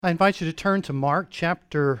I invite you to turn to Mark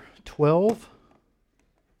chapter 12.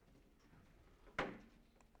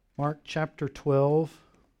 Mark chapter 12.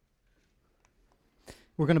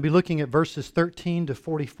 We're going to be looking at verses 13 to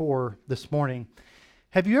 44 this morning.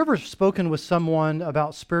 Have you ever spoken with someone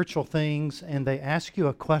about spiritual things and they ask you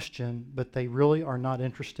a question, but they really are not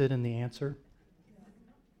interested in the answer?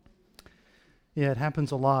 Yeah, it happens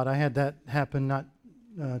a lot. I had that happen not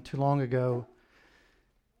too long ago.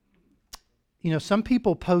 You know, some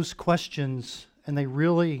people pose questions and they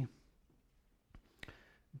really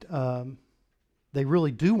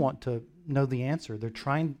do want to know the answer.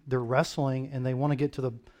 They're wrestling and they want to get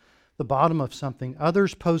to the bottom of something.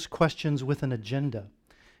 Others pose questions with an agenda.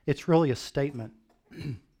 It's really a statement.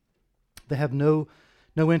 They have no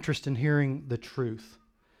interest in hearing the truth.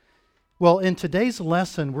 Well, in today's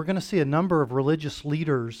lesson, we're going to see a number of religious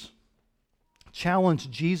leaders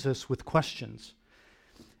challenge Jesus with questions.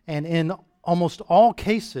 And in almost all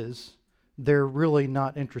cases, they're really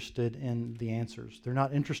not interested in the answers. They're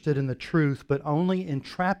not interested in the truth, but only in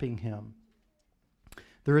trapping him.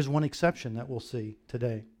 There is one exception that we'll see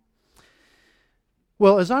today.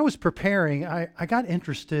 Well, as I was preparing, I got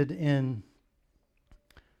interested in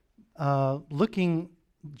looking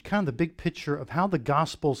kind of the big picture of how the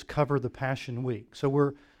Gospels cover the Passion Week.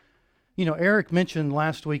 So Eric mentioned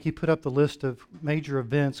last week, he put up the list of major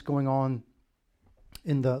events going on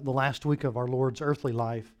in the last week of our Lord's earthly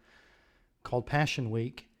life, called Passion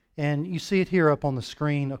Week. And you see it here up on the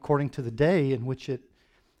screen according to the day in which it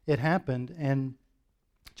happened. And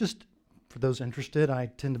just for those interested, I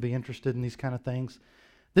tend to be interested in these kind of things.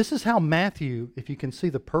 This is how Matthew, if you can see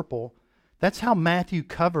the purple, that's how Matthew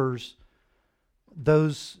covers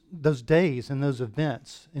those days and those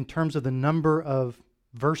events in terms of the number of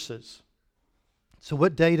verses. So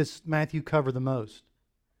what day does Matthew cover the most?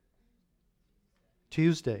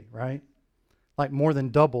 Tuesday, right? Like more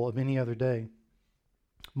than double of any other day.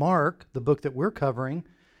 Mark, the book that we're covering,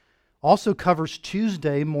 also covers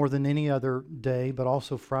Tuesday more than any other day, but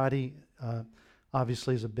also Friday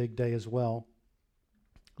obviously is a big day as well.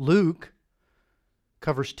 Luke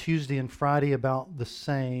covers Tuesday and Friday about the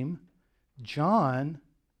same. John,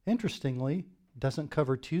 interestingly, doesn't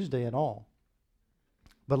cover Tuesday at all.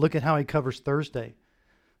 But look at how he covers Thursday.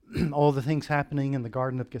 All the things happening in the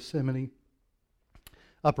Garden of Gethsemane,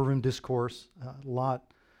 upper room discourse, a lot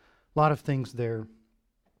of things there.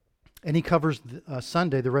 And he covers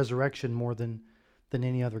Sunday, the resurrection, more than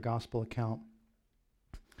any other gospel account.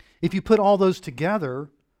 If you put all those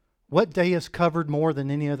together, what day is covered more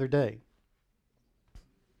than any other day?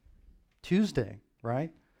 Tuesday,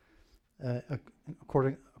 right?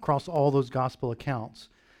 Across all those gospel accounts.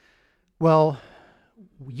 Well,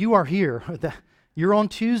 you are here. You're on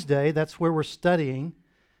Tuesday. That's where we're studying.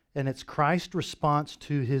 And it's Christ's response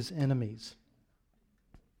to his enemies.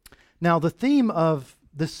 Now, the theme of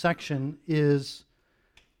this section is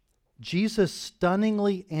Jesus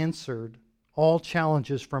stunningly answered all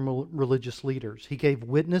challenges from religious leaders. He gave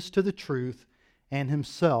witness to the truth and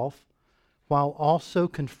himself, while also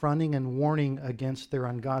confronting and warning against their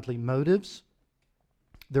ungodly motives,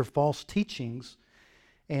 their false teachings,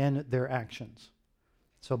 and their actions.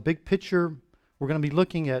 So, big picture, we're going to be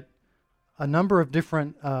looking at a number of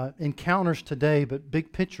different encounters today, but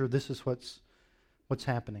big picture, this is what's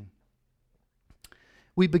happening.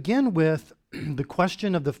 We begin with the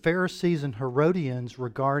question of the Pharisees and Herodians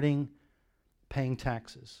regarding paying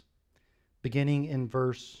taxes, beginning in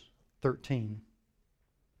verse 13.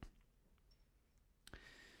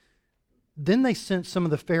 Then they sent some of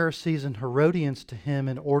the Pharisees and Herodians to him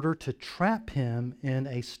in order to trap him in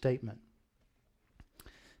a statement.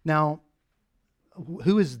 Now,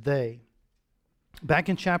 who is they? Back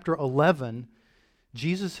in chapter 11,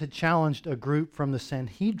 Jesus had challenged a group from the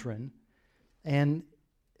Sanhedrin, and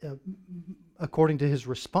according to his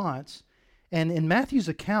response, and in Matthew's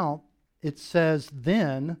account, it says,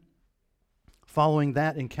 then, following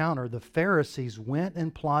that encounter, the Pharisees went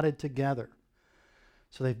and plotted together.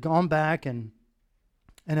 So they've gone back and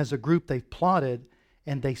as a group they've plotted,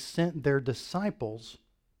 and they sent their disciples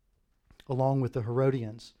along with the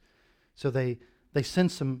Herodians. So they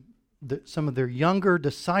sent some of their younger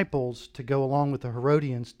disciples to go along with the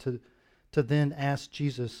Herodians to then ask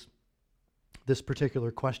Jesus this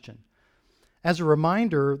particular question. As a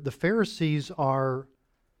reminder, the Pharisees are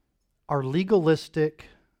legalistic,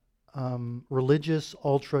 religious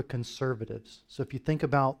ultra-conservatives. So if you think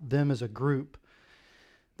about them as a group,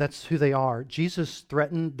 that's who they are. Jesus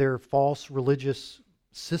threatened their false religious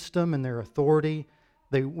system and their authority.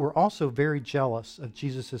 They were also very jealous of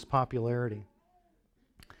Jesus' popularity.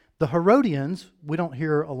 The Herodians, we don't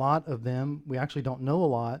hear a lot of them. We actually don't know a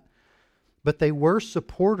lot. But they were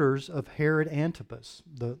supporters of Herod Antipas,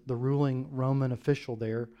 the ruling Roman official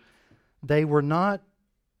there. They were not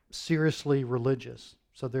seriously religious,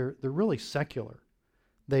 so they're really secular.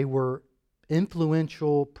 They were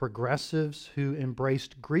influential progressives who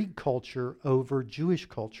embraced Greek culture over Jewish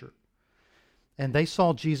culture. And they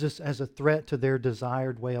saw Jesus as a threat to their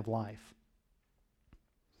desired way of life.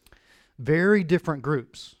 Very different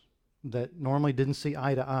groups that normally didn't see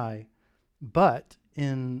eye to eye, but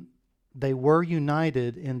they were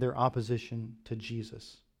united in their opposition to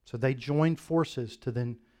Jesus. So they joined forces to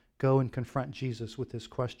then go and confront Jesus with this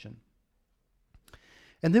question.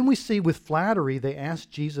 And then we see with flattery, they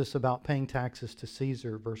asked Jesus about paying taxes to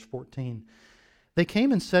Caesar, verse 14. They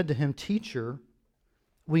came and said to him, "Teacher,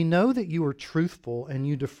 we know that you are truthful and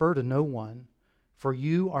you defer to no one, for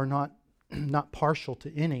you are not partial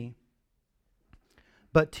to any,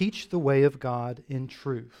 but teach the way of God in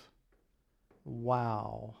truth."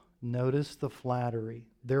 Wow. Notice the flattery.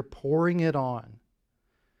 They're pouring it on.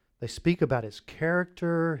 They speak about his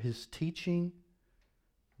character, his teaching,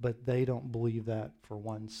 but they don't believe that for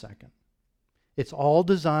 1 second. It's all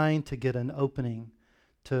designed to get an opening,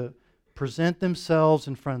 to present themselves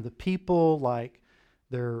in front of the people like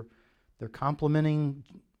they're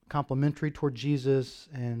complimentary toward Jesus,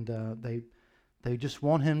 and they just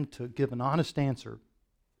want him to give an honest answer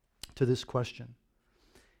to this question.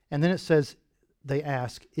 And then it says, they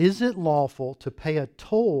ask, "Is it lawful to pay a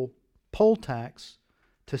poll tax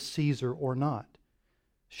to Caesar or not?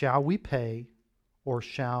 Shall we pay or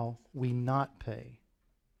shall we not pay?"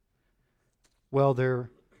 Well,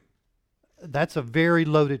 that's a very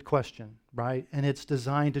loaded question, right? And it's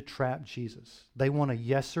designed to trap Jesus. They want a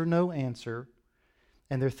yes or no answer,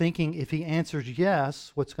 and they're thinking if he answers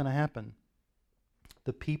yes, what's going to happen?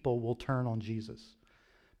 The people will turn on Jesus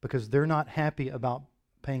because they're not happy about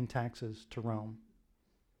paying taxes to Rome.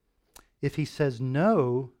 If he says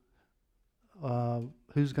no,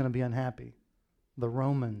 who's going to be unhappy? The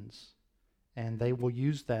Romans. And they will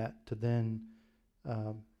use that to then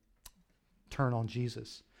turn on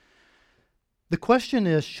Jesus. The question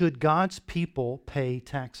is, should God's people pay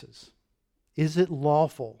taxes? Is it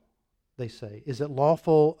lawful, they say? Is it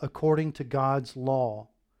lawful according to God's law?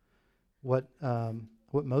 What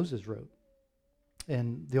Moses wrote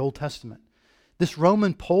in the Old Testament. This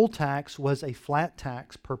Roman poll tax was a flat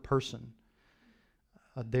tax per person.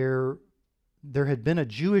 There had been a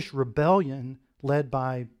Jewish rebellion led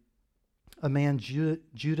by a man,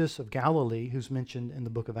 Judas of Galilee, who's mentioned in the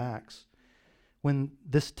book of Acts, when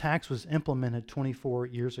this tax was implemented 24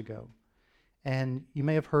 years ago. And you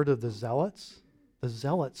may have heard of the Zealots. The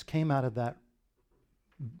Zealots came out of that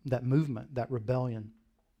movement, that rebellion.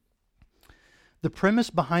 The premise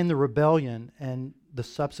behind the rebellion and the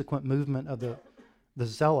subsequent movement of the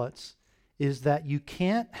Zealots is that you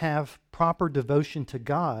can't have proper devotion to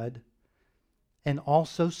God and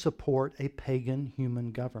also support a pagan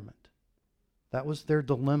human government. That was their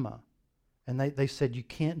dilemma. And they said, you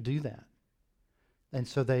can't do that. And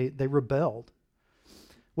so they rebelled.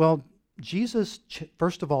 Well, Jesus,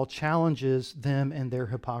 first of all, challenges them in their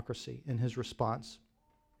hypocrisy in his response.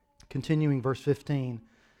 Continuing verse 15.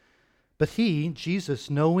 But he, Jesus,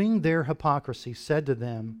 knowing their hypocrisy, said to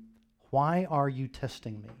them, "Why are you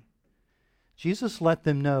testing me?" Jesus let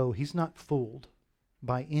them know he's not fooled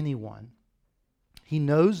by anyone. He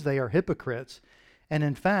knows they are hypocrites. And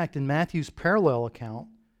in fact, in Matthew's parallel account,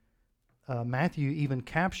 Matthew even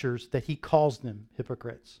captures that he calls them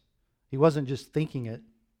hypocrites. He wasn't just thinking it.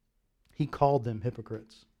 He called them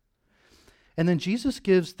hypocrites. And then Jesus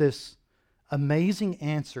gives this amazing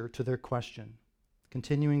answer to their question.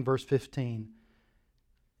 Continuing verse 15,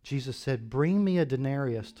 Jesus said, "Bring me a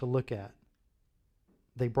denarius to look at."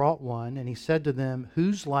 They brought one, and he said to them,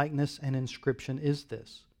 "Whose likeness and inscription is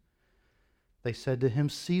this?" They said to him,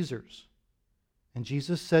 "Caesar's." And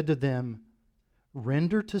Jesus said to them,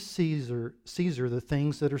 "Render to Caesar the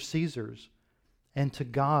things that are Caesar's, and to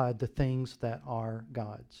God the things that are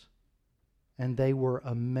God's." And they were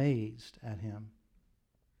amazed at him.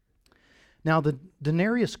 Now, the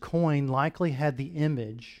denarius coin likely had the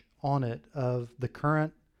image on it of the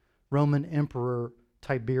current Roman Emperor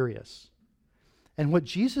Tiberius. And what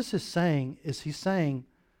Jesus is saying is he's saying,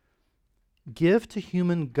 give to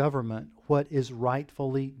human government what is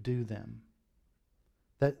rightfully due them.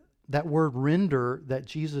 That word render that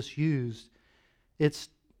Jesus used, it's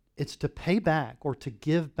to pay back or to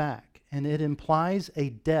give back. And it implies a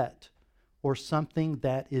debt or something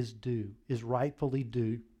that is due, is rightfully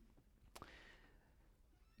due.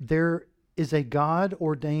 There is a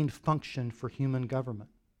God-ordained function for human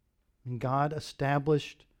government. And God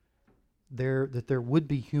established that there would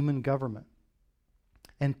be human government.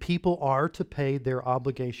 and people are to pay their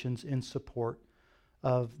obligations in support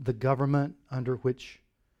of the government under which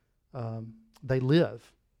they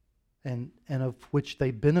live and of which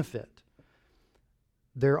they benefit.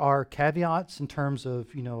 There are caveats in terms of,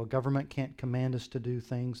 a government can't command us to do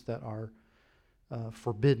things that are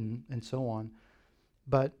forbidden and so on.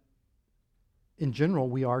 But in general,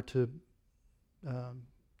 we are to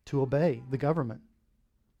obey the government.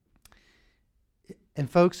 And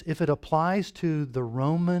folks, if it applies to the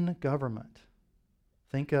Roman government,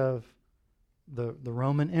 think of the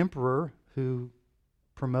Roman emperor who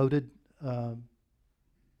promoted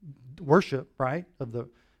worship, right?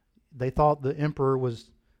 They thought the emperor was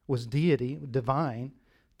deity, divine.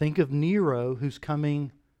 Think of Nero, who's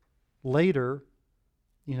coming later,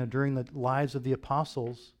 during the lives of the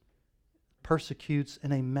apostles, persecutes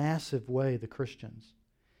in a massive way the Christians.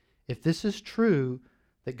 If this is true,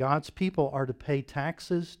 that God's people are to pay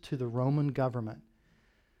taxes to the Roman government,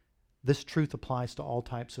 this truth applies to all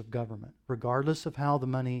types of government. Regardless of how the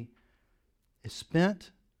money is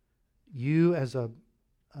spent, you as a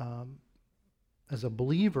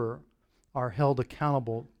believer are held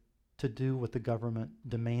accountable to do what the government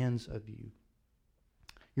demands of you.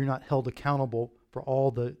 You're not held accountable for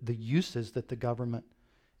all the uses that the government,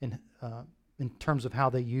 in terms of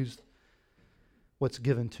how they use what's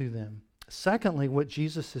given to them. Secondly, what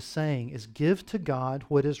Jesus is saying is give to God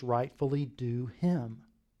what is rightfully due Him.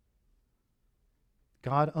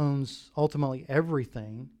 God owns ultimately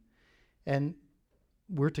everything, and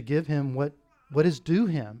we're to give Him what is due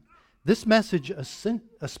Him. This message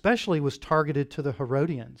especially was targeted to the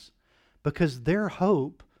Herodians because their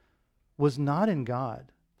hope was not in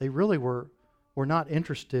God. They really were not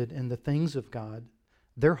interested in the things of God.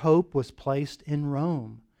 Their hope was placed in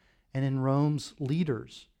Rome and in Rome's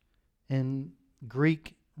leaders, in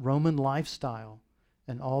Greek Roman lifestyle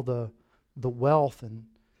and all the wealth and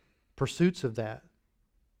pursuits of that.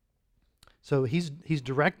 So he's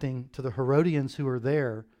directing to the Herodians who are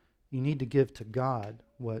there, you need to give to God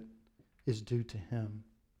what is due to Him.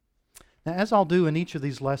 Now, as I'll do in each of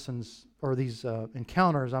these lessons or these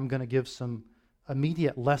encounters, I'm going to give some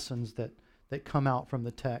immediate lessons that come out from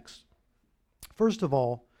the text. First of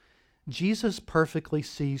all, Jesus perfectly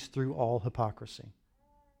sees through all hypocrisy.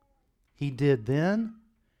 He did then,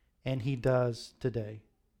 and He does today.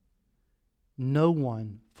 No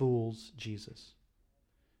one fools Jesus.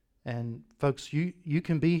 And folks, you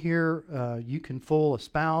can be here, you can fool a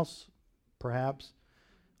spouse, perhaps,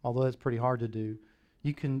 although that's pretty hard to do.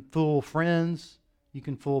 You can fool friends, you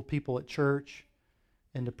can fool people at church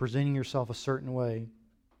into presenting yourself a certain way.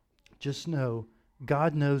 Just know,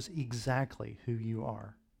 God knows exactly who you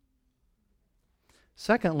are.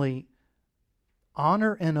 Secondly,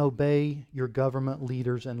 honor and obey your government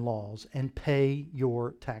leaders and laws and pay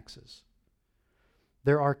your taxes.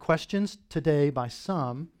 There are questions today by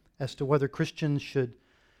some as to whether Christians should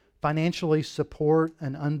financially support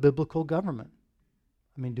an unbiblical government.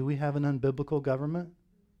 I mean, do we have an unbiblical government?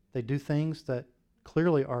 They do things that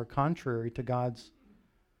clearly are contrary to God's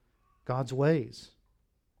ways.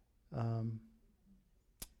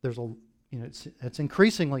 It's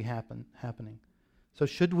increasingly happening. So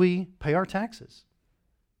should we pay our taxes?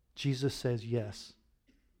 Jesus says yes.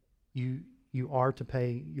 You are to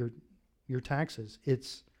pay your taxes.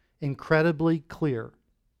 It's incredibly clear.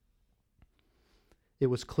 It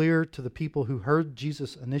was clear to the people who heard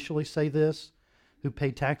Jesus initially say this, who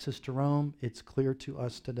paid taxes to Rome. It's clear to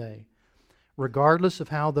us today. Regardless of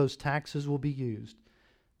how those taxes will be used,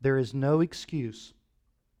 there is no excuse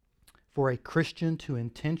for a Christian to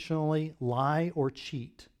intentionally lie or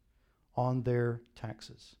cheat on their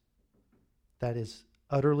taxes. That is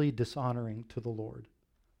utterly dishonoring to the Lord.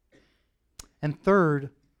 And third,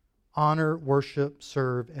 honor, worship,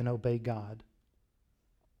 serve, and obey God.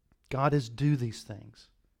 God is due these things.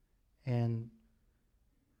 And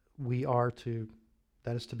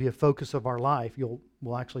that is to be a focus of our life.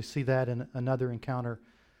 We'll actually see that in another encounter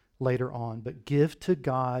later on. But give to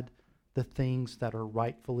God the things that are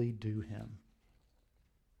rightfully due Him.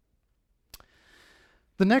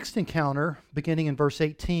 The next encounter, beginning in verse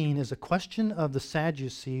 18, is a question of the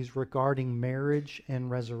Sadducees regarding marriage and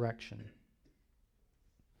resurrection.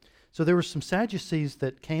 So there were some Sadducees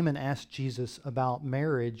that came and asked Jesus about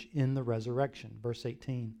marriage in the resurrection. Verse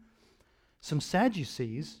 18. Some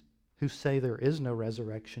Sadducees, who say there is no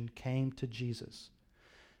resurrection, came to Jesus.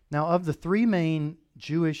 Now, of the three main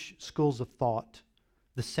Jewish schools of thought,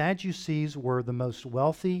 the Sadducees were the most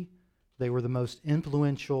wealthy, they were the most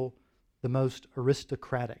influential, the most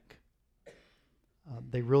aristocratic.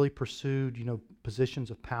 They really pursued,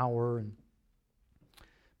 positions of power and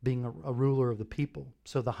being a ruler of the people.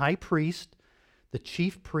 So the high priest, The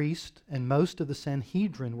chief priest and most of the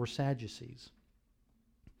Sanhedrin were Sadducees.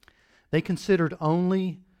 They considered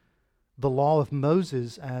only the law of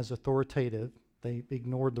Moses as authoritative. They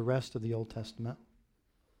ignored the rest of the Old Testament.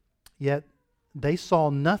 Yet they saw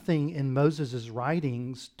nothing in Moses'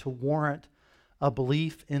 writings to warrant a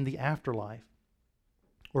belief in the afterlife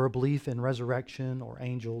or a belief in resurrection or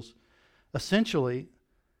angels. Essentially,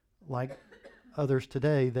 like others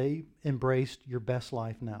today, they embraced your best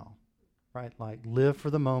life now, right? Like live for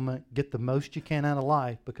the moment, get the most you can out of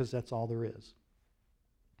life because that's all there is.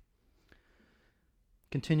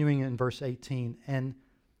 Continuing in verse 18, and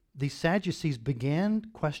the Sadducees began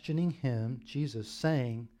questioning him, Jesus,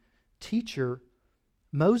 saying, "Teacher,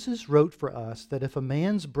 Moses wrote for us that if a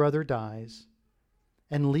man's brother dies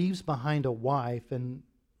and leaves behind a wife and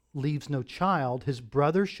leaves no child, his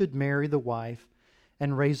brother should marry the wife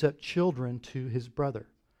and raise up children to his brother."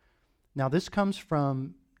 Now this comes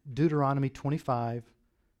from Deuteronomy 25,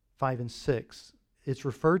 5 and 6. It's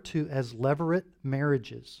referred to as levirate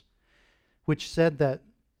marriages, which said that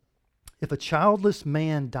if a childless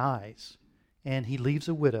man dies and he leaves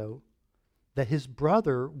a widow, that his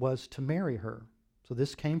brother was to marry her. So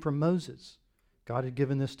this came from Moses. God had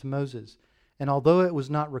given this to Moses. And although it was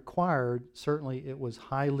not required, certainly it was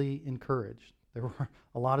highly encouraged. There were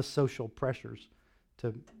a lot of social pressures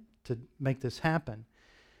to make this happen.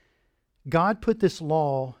 God put this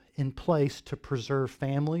law in place to preserve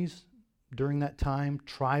families during that time,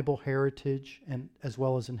 tribal heritage, and as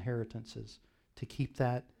well as inheritances, to keep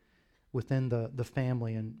that within the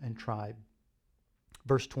family and tribe.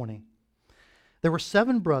 Verse 20. There were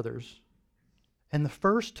 7 brothers, and the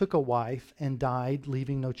first took a wife and died,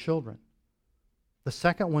 leaving no children. The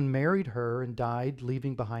second one married her and died,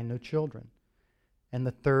 leaving behind no children. And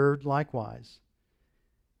the third likewise.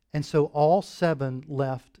 And so all 7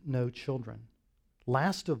 left no children.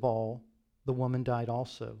 Last of all, the woman died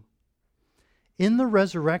also. In the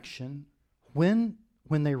resurrection, when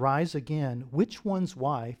they rise again, which one's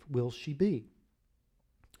wife will she be?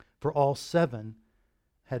 For all 7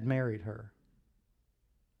 had married her.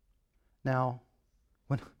 Now,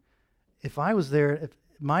 if I was there,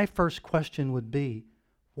 my first question would be,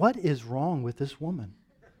 what is wrong with this woman?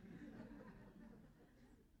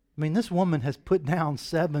 I mean, this woman has put down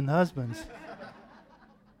 7 husbands.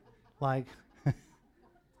 Like,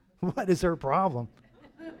 what is her problem?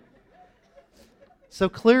 So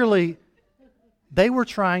clearly, they were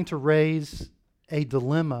trying to raise a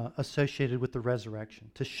dilemma associated with the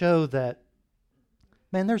resurrection to show that,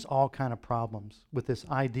 man, there's all kind of problems with this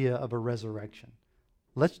idea of a resurrection.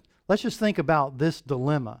 Let's just think about this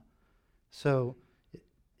dilemma. So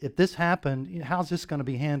if this happened, how's this going to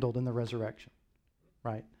be handled in the resurrection?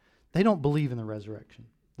 Right? They don't believe in the resurrection.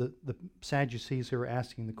 The Sadducees who are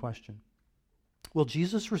asking the question. Well,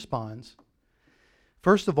 Jesus responds,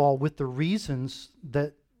 first of all, with the reasons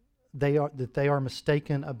that they are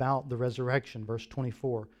mistaken about the resurrection. Verse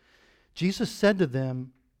 24. Jesus said to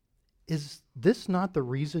them, "Is this not the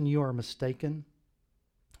reason you are mistaken,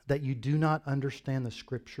 that you do not understand the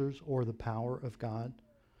Scriptures or the power of God?"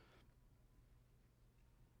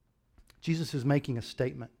 Jesus is making a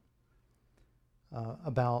statement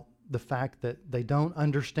about the fact that they don't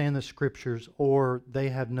understand the Scriptures or they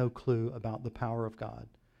have no clue about the power of God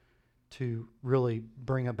to really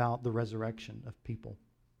bring about the resurrection of people.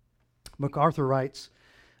 MacArthur writes,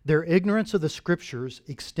 "Their ignorance of the Scriptures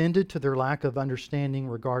extended to their lack of understanding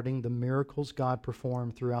regarding the miracles God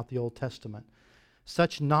performed throughout the Old Testament.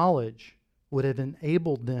 Such knowledge would have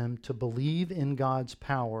enabled them to believe in God's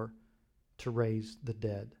power to raise the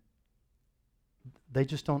dead." They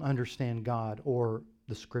just don't understand God or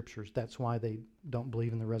the Scriptures. That's why they don't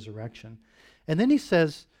believe in the resurrection. And then he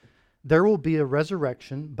says, there will be a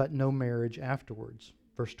resurrection, but no marriage afterwards.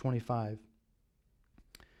 Verse 25.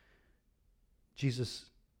 Jesus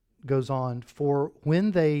goes on, "For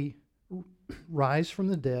when they rise from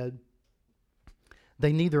the dead,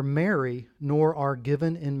 they neither marry nor are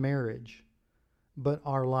given in marriage, but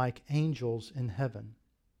are like angels in heaven."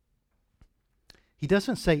 He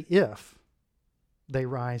doesn't say if they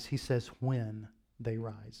rise, he says when they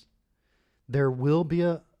rise. There will be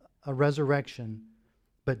a resurrection,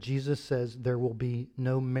 but Jesus says there will be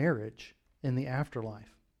no marriage in the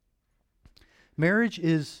afterlife. Marriage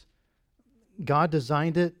is, God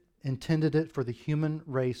designed it, intended it for the human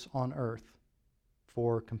race on earth,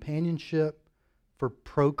 for companionship, for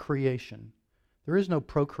procreation. There is no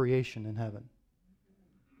procreation in heaven.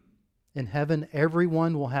 In heaven,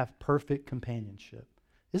 everyone will have perfect companionship.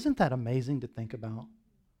 Isn't that amazing to think about?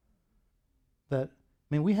 That, I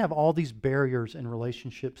mean, we have all these barriers in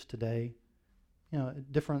relationships today,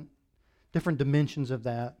 different dimensions of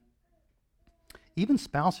that. Even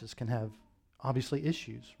spouses can have, obviously,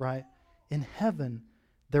 issues, right? In heaven,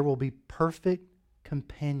 there will be perfect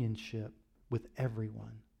companionship with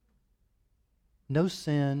everyone. No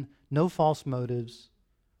sin, no false motives.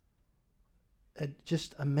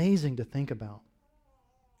 Just amazing to think about.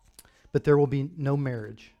 But there will be no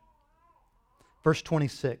marriage. Verse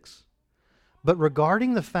 26. But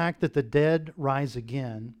regarding the fact that the dead rise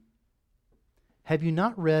again, have you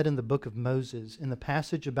not read in the book of Moses, in the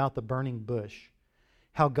passage about the burning bush,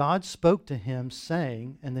 how God spoke to him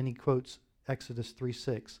saying, and then he quotes Exodus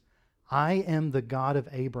 3:6, I am the God of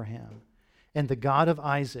Abraham, and the God of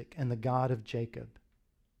Isaac, and the God of Jacob.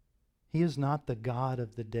 He is not the God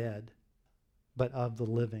of the dead, but of the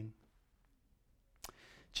living.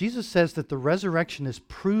 Jesus says that the resurrection is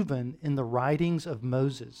proven in the writings of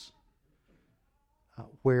Moses,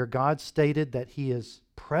 where God stated that he is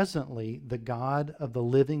presently the God of the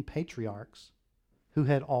living patriarchs who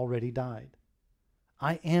had already died.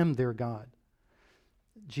 I am their God.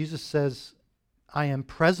 Jesus says, I am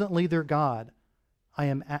presently their God. I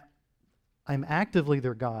am actively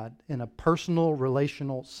their God in a personal,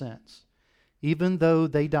 relational sense. Even though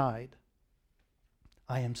they died,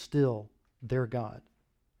 I am still their God.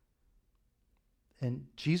 And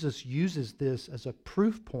Jesus uses this as a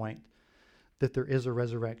proof point that there is a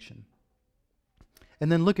resurrection.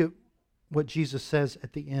 And then look at what Jesus says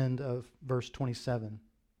at the end of verse 27.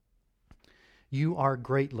 You are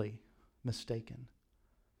greatly mistaken.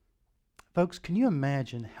 Folks, can you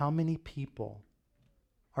imagine how many people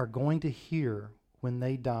are going to hear when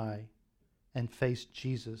they die and face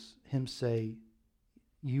Jesus, him say,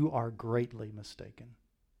 you are greatly mistaken?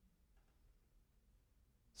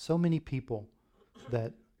 So many people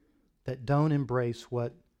that don't embrace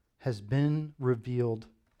what has been revealed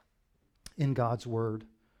in God's Word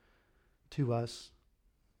to us.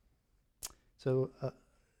 So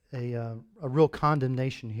a real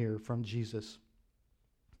condemnation here from Jesus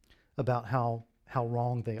about how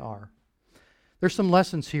wrong they are. There's some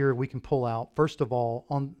lessons here we can pull out. First of all,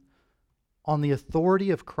 on the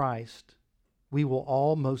authority of Christ, we will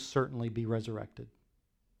all most certainly be resurrected.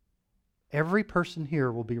 Every person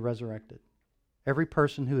here will be resurrected. Every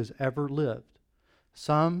person who has ever lived.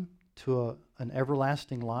 Some to an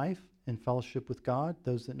everlasting life in fellowship with God,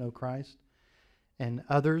 those that know Christ, and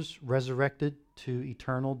others resurrected to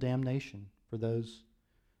eternal damnation for those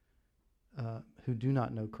who do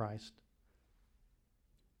not know Christ.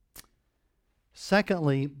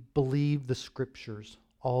 Secondly, believe the Scriptures,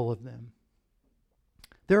 all of them.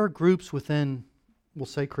 There are groups within, we'll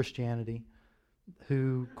say, Christianity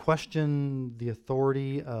who question the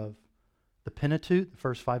authority of the Pentateuch, the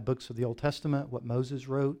first 5 books of the Old Testament, what Moses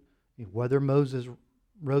wrote, whether Moses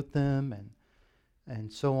wrote them,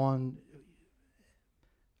 and so on.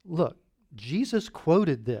 Look, Jesus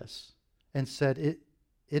quoted this and said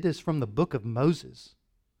it is from the book of Moses.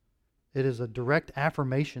 It is a direct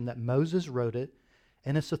affirmation that Moses wrote it,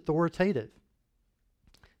 and it's authoritative.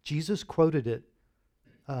 Jesus quoted it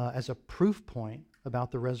as a proof point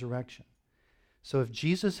about the resurrection. So if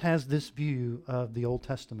Jesus has this view of the Old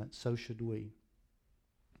Testament, so should we.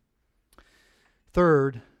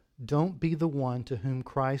 Third, don't be the one to whom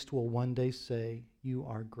Christ will one day say, you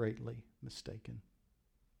are greatly mistaken.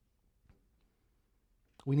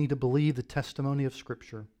 We need to believe the testimony of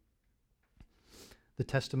Scripture, the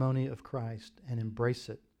testimony of Christ, and embrace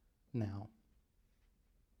it now.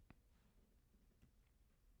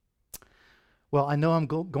 Well, I know I'm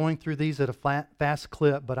going through these at a fast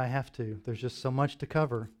clip, but I have to. There's just so much to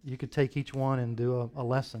cover. You could take each one and do a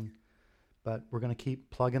lesson, but we're going to keep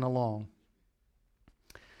plugging along.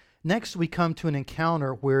 Next, we come to an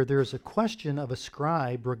encounter where there's a question of a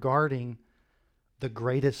scribe regarding the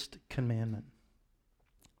greatest commandment.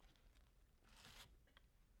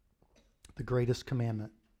 The greatest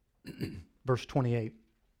commandment. Verse 28.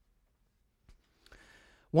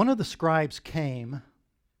 One of the scribes came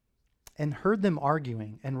and heard them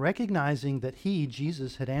arguing, and recognizing that he,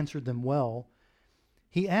 Jesus, had answered them well,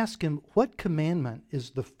 he asked him, what commandment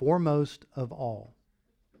is the foremost of all?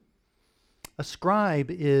 A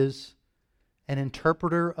scribe is an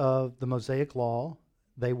interpreter of the Mosaic law.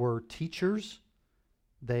 They were teachers.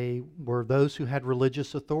 They were those who had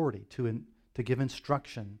religious authority to give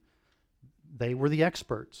instruction. They were the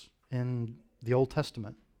experts in the Old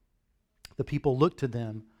Testament. The people looked to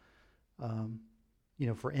them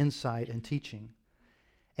for insight and teaching.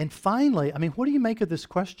 And finally, what do you make of this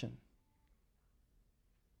question?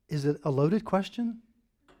 Is it a loaded question?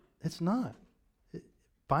 It's not.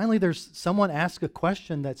 Finally, there's someone asks a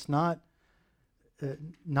question that's not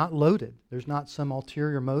loaded. There's not some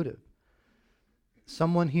ulterior motive.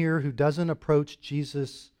 Someone here who doesn't approach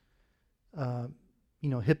Jesus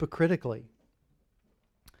hypocritically.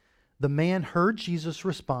 The man heard Jesus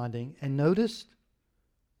responding and noticed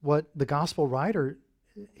what the gospel writer,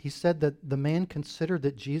 he said that the man considered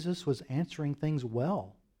that Jesus was answering things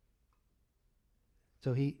well.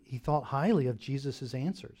 So he thought highly of Jesus'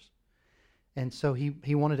 answers. And so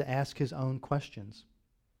he wanted to ask his own questions.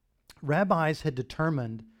 Rabbis had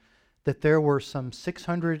determined that there were some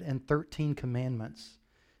 613 commandments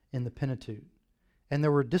in the Pentateuch. And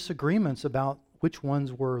there were disagreements about which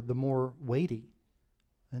ones were the more weighty.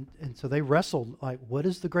 And so they wrestled, like, what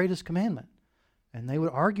is the greatest commandment? And they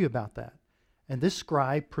would argue about that. And this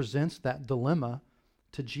scribe presents that dilemma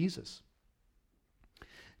to Jesus.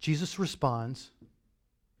 Jesus responds,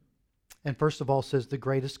 and first of all says the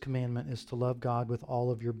greatest commandment is to love God with all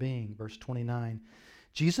of your being. Verse 29.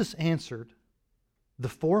 Jesus answered, the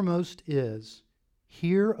foremost is,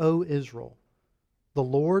 hear, O Israel, the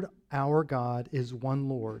Lord our God is one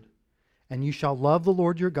Lord, and you shall love the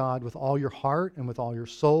Lord your God with all your heart and with all your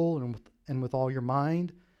soul and with all your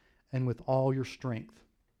mind and with all your strength.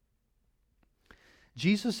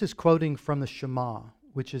 Jesus is quoting from the Shema,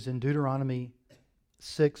 which is in Deuteronomy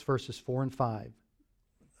 6, verses 4 and 5.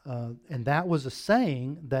 And that was a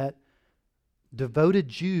saying that devoted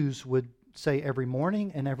Jews would say every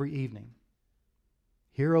morning and every evening.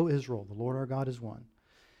 Hear, O Israel, the Lord our God is one.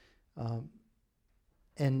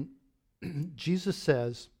 And Jesus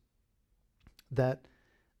says that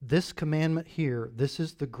this commandment here, this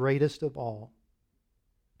is the greatest of all.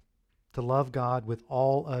 To love God with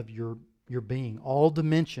all of your being, all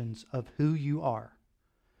dimensions of who you are.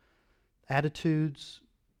 Attitudes,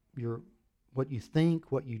 what you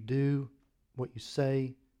think, what you do, what you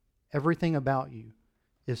say, everything about you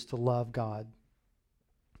is to love God.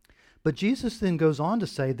 But Jesus then goes on to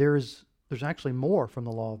say there's actually more from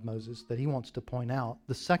the law of Moses that he wants to point out.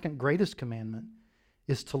 The second greatest commandment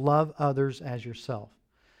is to love others as yourself.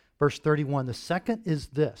 Verse 31, the second is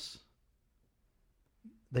this.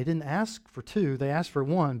 They didn't ask for two, they asked for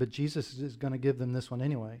one, but Jesus is going to give them this one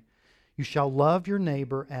anyway. You shall love your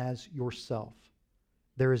neighbor as yourself.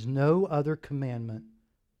 There is no other commandment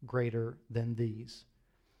greater than these.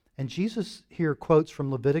 And Jesus here quotes from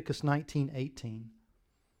Leviticus 19:18.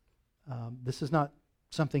 This is not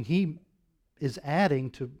something he is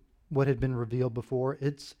adding to what had been revealed before.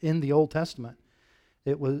 It's in the Old Testament.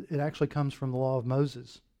 It actually comes from the law of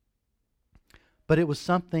Moses. But it was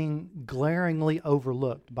something glaringly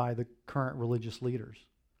overlooked by the current religious leaders.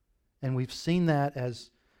 And we've seen that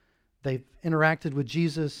as they've interacted with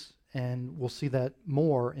Jesus, and we'll see that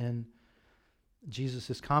more in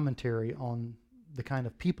Jesus' commentary on the kind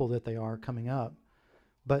of people that they are coming up.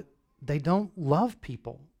 But they don't love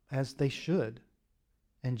people as they should.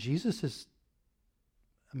 And Jesus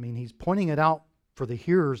he's pointing it out for the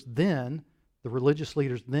hearers then, the religious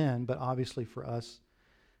leaders then, but obviously for us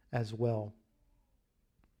as well.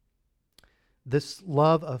 This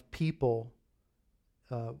love of people,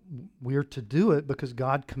 we're to do it because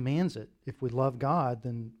God commands it. If we love God,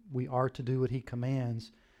 then we are to do what he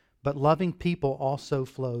commands. But loving people also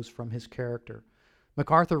flows from his character.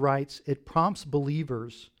 MacArthur writes, it prompts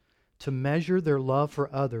believers to measure their love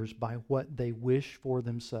for others by what they wish for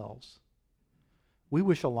themselves. We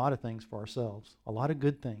wish a lot of things for ourselves, a lot of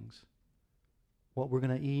good things. What we're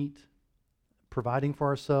going to eat, providing for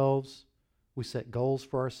ourselves, we set goals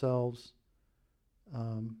for ourselves,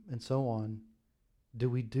 and so on. Do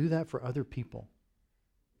we do that for other people?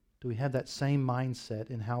 Do we have that same mindset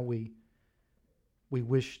in how we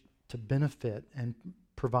wish to benefit and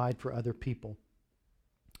provide for other people?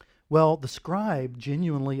 Well, the scribe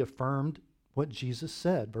genuinely affirmed what Jesus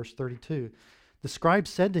said. Verse 32. The scribe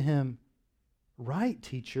said to him, right,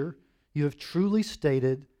 teacher, you have truly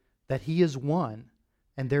stated that he is one,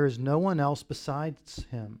 and there is no one else besides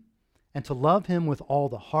him, and to love him with all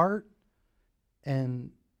the heart and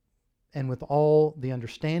with all the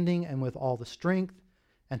understanding and with all the strength,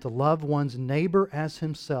 and to love one's neighbor as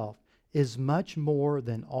himself is much more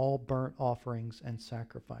than all burnt offerings and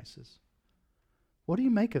sacrifices. What do you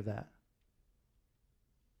make of that?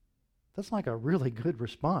 That's like a really good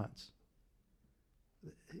response.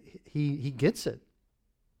 He gets it.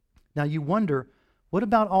 Now you wonder, what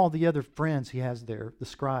about all the other friends he has there, the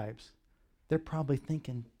scribes? They're probably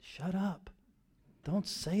thinking, shut up. Don't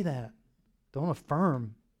say that. Don't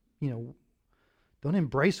affirm, don't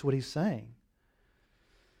embrace what he's saying.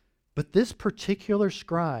 But this particular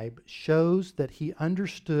scribe shows that he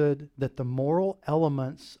understood that the moral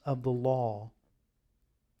elements of the law,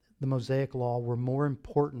 the Mosaic law, were more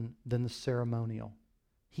important than the ceremonial.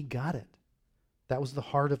 He got it. That was the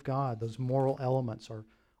heart of God. Those moral elements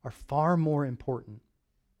are far more important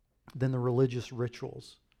than the religious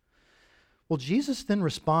rituals. Well, Jesus then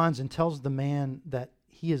responds and tells the man that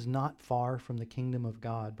he is not far from the kingdom of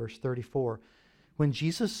God. Verse 34, when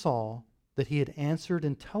Jesus saw that he had answered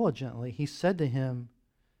intelligently, he said to him,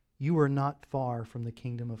 "You are not far from the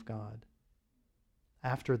kingdom of God."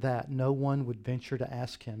 After that, no one would venture to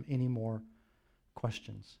ask him any more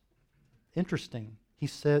questions. Interesting.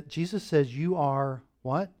 Jesus says, you are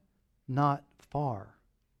what? Not far.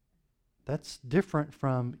 That's different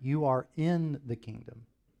from you are in the kingdom.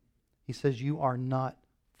 He says you are not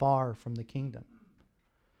far from the kingdom.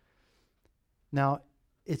 Now,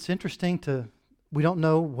 it's interesting we don't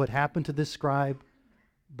know what happened to this scribe,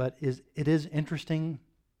 but it is interesting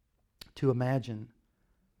to imagine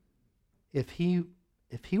if he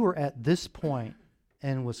were at this point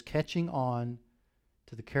and was catching on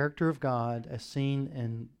to the character of God as seen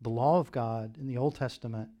in the law of God in the Old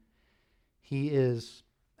Testament, he is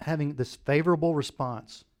having this favorable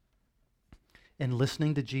response and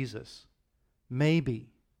listening to Jesus. Maybe,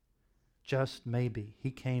 just maybe, he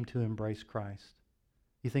came to embrace Christ.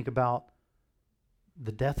 You think about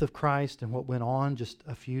the death of Christ and what went on just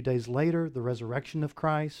a few days later, the resurrection of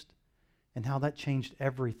Christ, and how that changed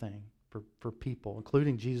everything for people,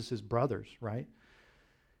 including Jesus' brothers, right?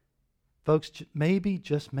 Folks, maybe,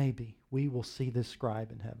 just maybe, we will see this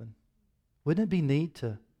scribe in heaven. Wouldn't it be neat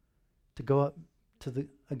to go up to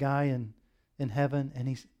a guy in heaven and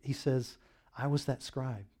he says, "I was that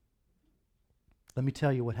scribe. Let me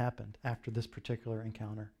tell you what happened after this particular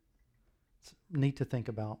encounter." It's neat to think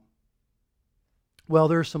about. Well,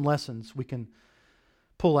 there are some lessons we can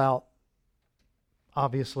pull out.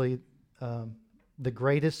 Obviously, the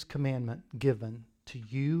greatest commandment given to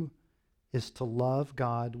you is to love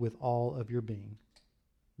God with all of your being.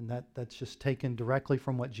 And that's just taken directly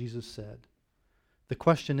from what Jesus said. The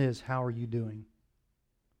question is, how are you doing?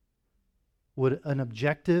 Would an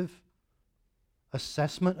objective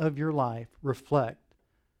assessment of your life reflect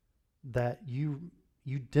that you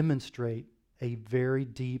demonstrate a very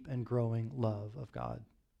deep and growing love of God?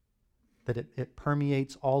 That it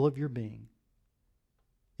permeates all of your being.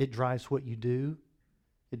 It drives what you do.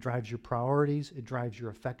 It drives your priorities. It drives your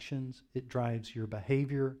affections. It drives your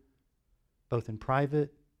behavior, both in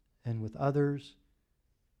private and with others.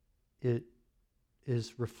 It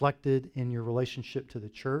is reflected in your relationship to the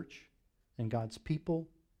church and God's people,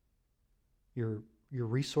 your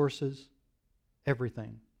resources,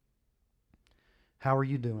 everything. How are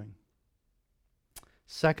you doing?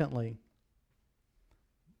 Secondly,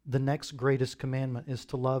 the next greatest commandment is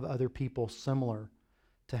to love other people similar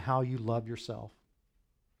to how you love yourself.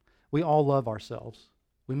 We all love ourselves.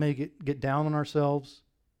 We may get down on ourselves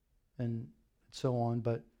and so on,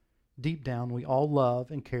 but deep down we all love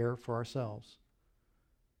and care for ourselves.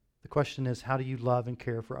 The question is, how do you love and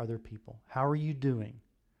care for other people? How are you doing?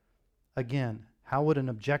 Again, how would an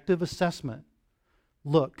objective assessment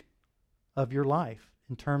look of your life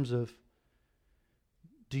in terms of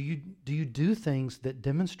do you do things that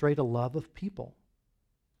demonstrate a love of people?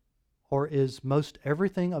 Or is most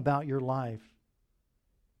everything about your life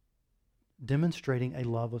demonstrating a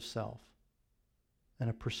love of self and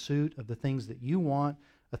a pursuit of the things that you want,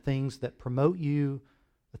 the things that promote you,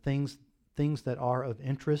 the things that are of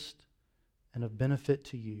interest and of benefit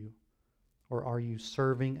to you? Or are you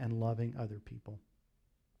serving and loving other people?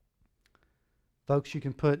 Folks, you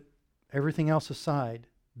can put everything else aside.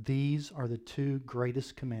 These are the two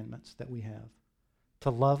greatest commandments that we have. To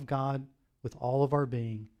love God with all of our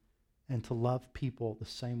being and to love people the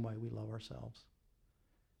same way we love ourselves.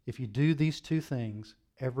 If you do these two things,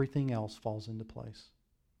 everything else falls into place.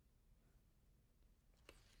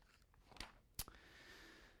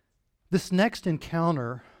 This next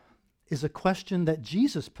encounter is a question that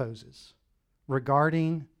Jesus poses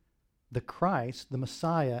regarding the Christ, the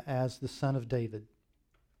Messiah, as the Son of David.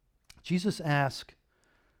 Jesus asks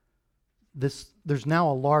this. There's now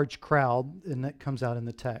a large crowd, and that comes out in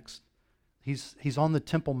the text. He's on the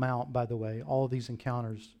Temple Mount, by the way. All of these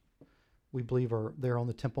encounters, we believe, are there on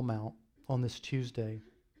the Temple Mount on this Tuesday.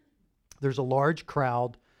 There's a large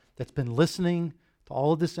crowd that's been listening to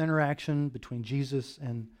all of this interaction between Jesus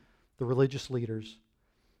and the religious leaders.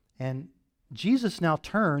 And Jesus now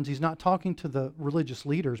turns. He's not talking to the religious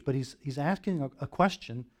leaders, but he's asking a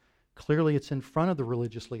question. Clearly, it's in front of the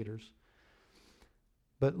religious leaders.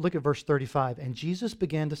 But look at verse 35. And Jesus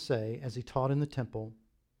began to say, as he taught in the temple,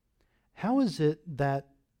 "How is it that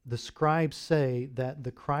the scribes say that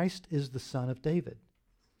the Christ is the son of David?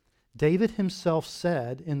 David himself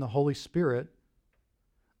said in the Holy Spirit,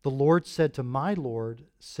 'The Lord said to my Lord,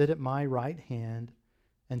 sit at my right hand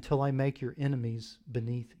until I make your enemies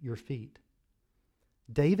beneath your feet.'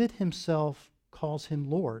 David himself calls him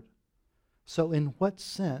Lord. So in what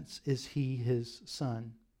sense is he his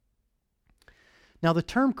son? Now the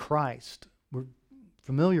term Christ, we're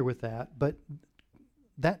familiar with that, but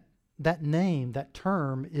that name, that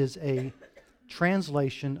term, is a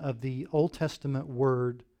translation of the Old Testament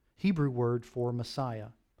word, Hebrew word for Messiah.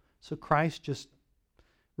 So Christ just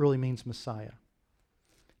really means Messiah.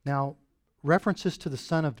 Now, references to the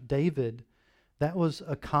son of David, that was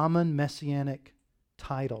a common messianic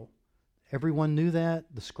title. Everyone knew that.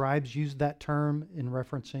 The scribes used that term in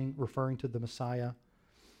referring to the Messiah.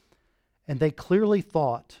 And they clearly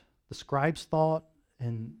thought, the scribes thought,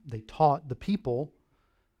 and they taught the people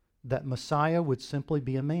that Messiah would simply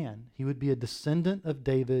be a man. He would be a descendant of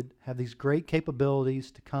David, have these great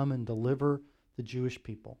capabilities to come and deliver the Jewish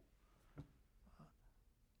people.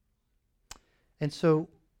 And so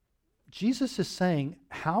Jesus is saying,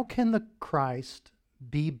 how can the Christ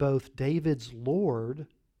be both David's Lord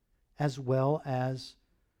as well as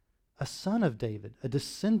a son of David, a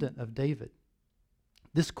descendant of David?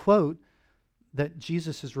 This quote that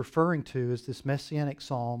Jesus is referring to is this messianic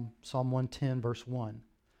psalm, Psalm 110, verse 1,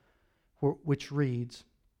 which reads,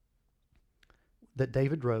 that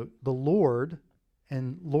David wrote, the Lord,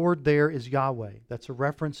 and Lord there is Yahweh. That's a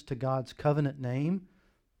reference to God's covenant name.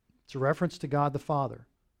 It's a reference to God the Father.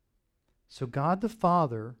 So God the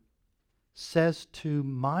Father says to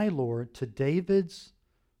my Lord, to David's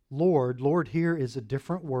Lord, Lord here is a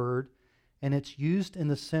different word, and it's used in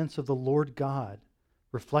the sense of the Lord God,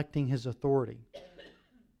 reflecting his authority.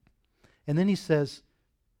 And then he says,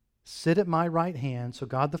 sit at my right hand. So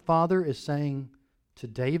God the Father is saying to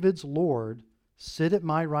David's Lord, sit at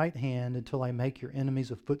my right hand until I make your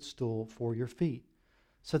enemies a footstool for your feet.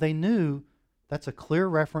 So they knew that's a clear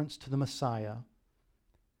reference to the Messiah.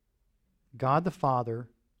 God the Father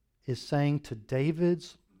is saying to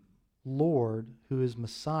David's Lord, who is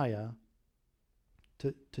Messiah,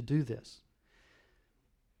 to do this.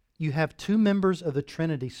 You have two members of the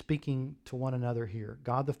Trinity speaking to one another here.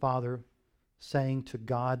 God the Father saying to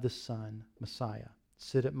God the Son, Messiah,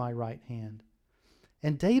 sit at my right hand.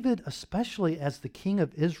 And David, especially as the king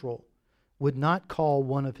of Israel, would not call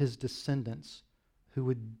one of his descendants, who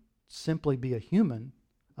would simply be a human,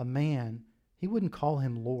 a man, he wouldn't call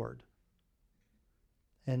him Lord.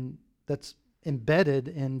 And that's embedded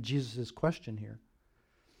in Jesus' question here.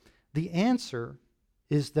 The answer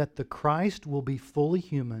is that the Christ will be fully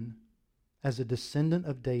human as a descendant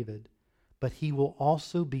of David, but he will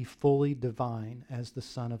also be fully divine as the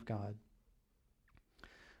Son of God.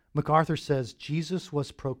 MacArthur says Jesus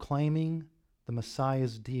was proclaiming the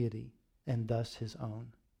Messiah's deity and thus his own.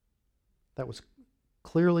 That was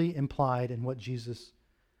clearly implied in what Jesus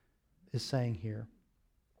is saying here.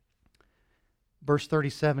 Verse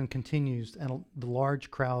 37 continues, and the large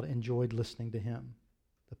crowd enjoyed listening to him.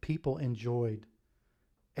 The people enjoyed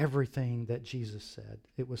everything that Jesus said.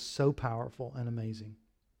 It was so powerful and amazing.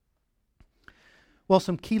 Well,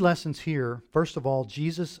 some key lessons here. First of all,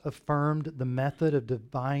 Jesus affirmed the method of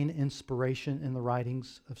divine inspiration in the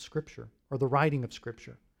writings of Scripture, or the writing of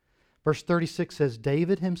Scripture. Verse 36 says,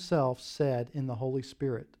 David himself said in the Holy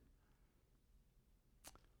Spirit.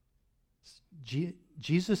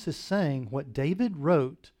 Jesus is saying what David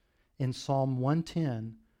wrote in Psalm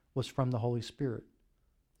 110 was from the Holy Spirit.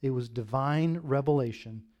 It was divine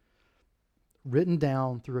revelation written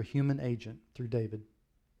down through a human agent, through David,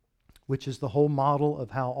 which is the whole model of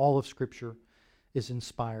how all of Scripture is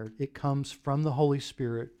inspired. It comes from the Holy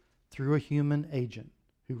Spirit through a human agent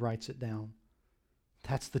who writes it down.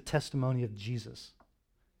 That's the testimony of Jesus,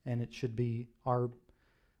 and it should be our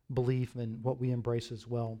belief and what we embrace as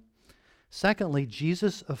well. Secondly,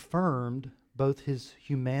 Jesus affirmed both his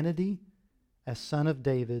humanity as Son of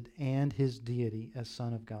David and his deity as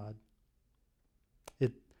Son of God.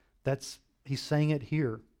 He's saying it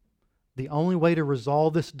here. The only way to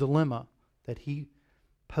resolve this dilemma that he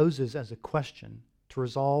poses as a question, to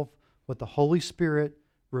resolve what the Holy Spirit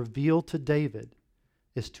revealed to David,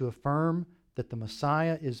 is to affirm that the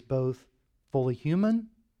Messiah is both fully human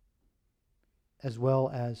as well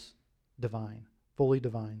as divine, fully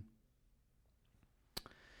divine.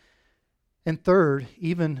 And third,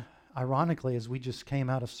 even ironically, as we just came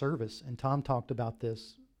out of service, and Tom talked about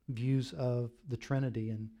this, views of the Trinity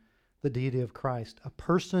and the deity of Christ, a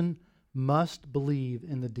person must believe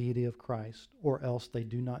in the deity of Christ, or else they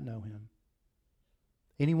do not know him.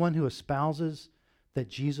 Anyone who espouses that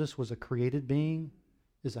Jesus was a created being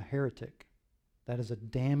is a heretic. That is a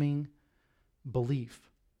damning belief.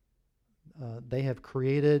 They have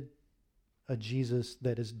created a Jesus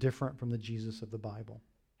that is different from the Jesus of the Bible.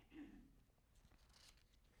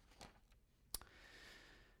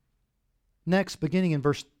 Next, beginning in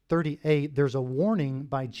verse 38, there's a warning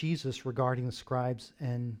by Jesus regarding the scribes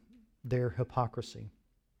and their hypocrisy.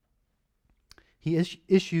 He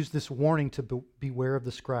issues this warning to beware of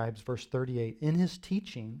the scribes, verse 38. In his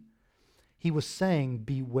teaching, he was saying,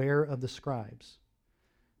 beware of the scribes.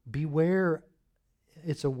 Beware,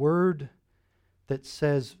 it's a word that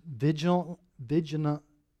says vigilantly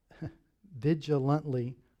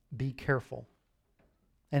be careful.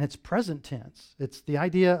 And it's present tense. It's the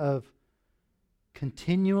idea of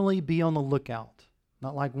continually be on the lookout.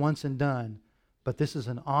 Not like once and done, but this is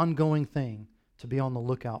an ongoing thing to be on the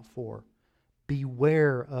lookout for.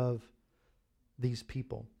 Beware of these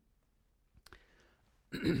people.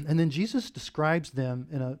 And then Jesus describes them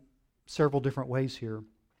in several different ways here.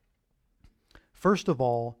 First of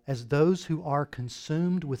all, as those who are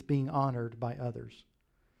consumed with being honored by others.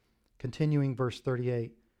 Continuing verse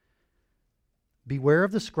 38. Beware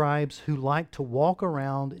of the scribes who like to walk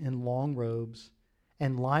around in long robes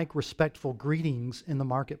and like respectful greetings in the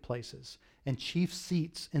marketplaces and chief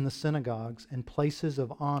seats in the synagogues and places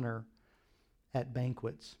of honor at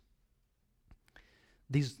banquets.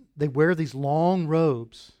 They wear these long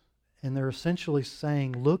robes, and they're essentially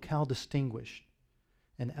saying, look how distinguished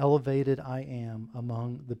and elevated I am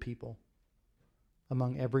among the people,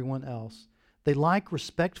 among everyone else. They like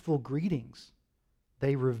respectful greetings.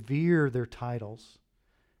 They revere their titles,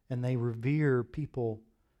 and they revere people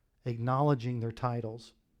acknowledging their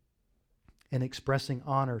titles and expressing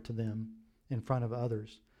honor to them in front of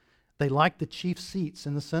others. They like the chief seats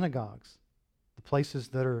in the synagogues, the places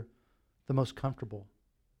that are the most comfortable.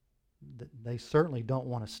 They certainly don't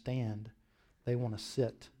want to stand. They want to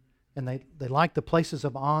sit. And they like the places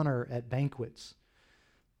of honor at banquets,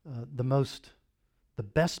 the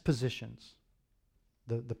best positions,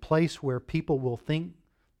 the place where people will think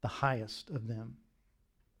the highest of them.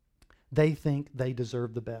 They think they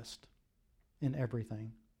deserve the best in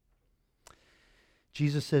everything.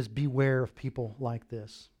 Jesus says, beware of people like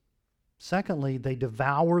this. Secondly, they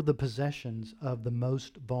devour the possessions of the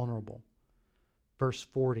most vulnerable. Verse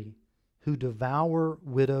 40, who devour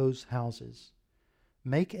widows' houses.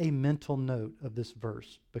 Make a mental note of this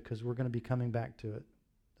verse because we're going to be coming back to it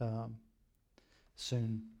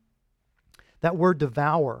soon. That word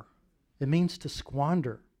devour, it means to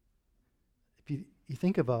squander. If you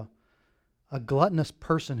think of a gluttonous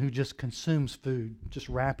person who just consumes food just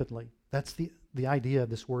rapidly, that's the idea of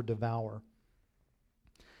this word devour.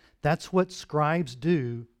 That's what scribes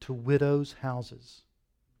do to widows' houses.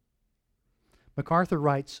 MacArthur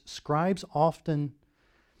writes, scribes often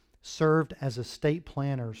served as estate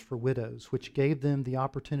planners for widows, which gave them the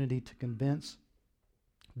opportunity to convince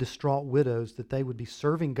distraught widows that they would be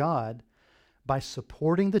serving God by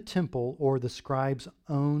supporting the temple or the scribe's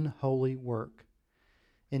own holy work.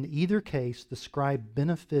 In either case, the scribe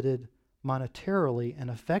benefited monetarily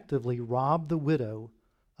and effectively robbed the widow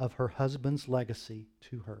of her husband's legacy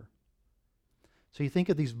to her. So you think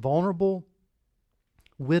of these vulnerable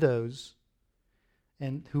widows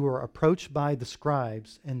and who are approached by the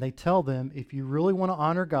scribes, and they tell them, if you really want to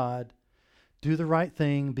honor God, do the right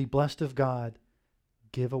thing, be blessed of God,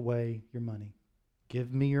 give away your money.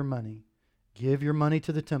 Give me your money. Give your money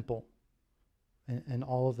to the temple and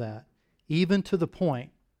all of that, even to the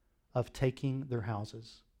point of taking their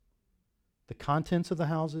houses, the contents of the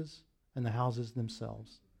houses and the houses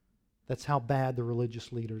themselves. That's how bad the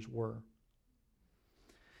religious leaders were.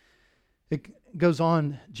 It goes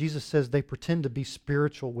on, Jesus says they pretend to be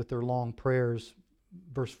spiritual with their long prayers,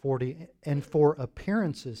 verse 40, and for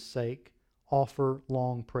appearance's sake offer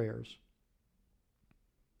long prayers.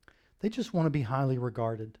 They just want to be highly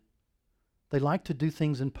regarded. They like to do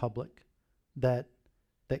things in public that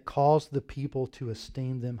cause the people to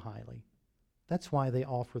esteem them highly. That's why they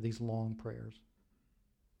offer these long prayers.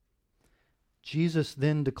 Jesus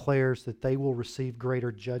then declares that they will receive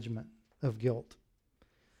greater judgment of guilt.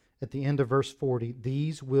 At the end of verse 40,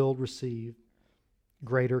 these will receive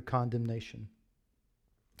greater condemnation.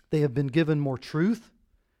 They have been given more truth.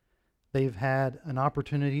 They've had an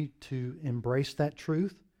opportunity to embrace that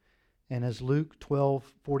truth. And as Luke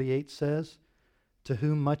 12:48 says, to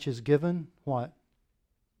whom much is given, what?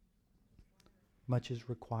 Much is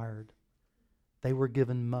required. They were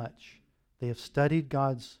given much. They have studied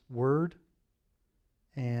God's word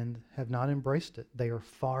and have not embraced it. They are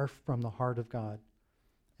far from the heart of God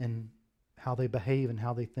and how they behave and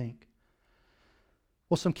how they think.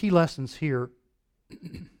 Well, some key lessons here.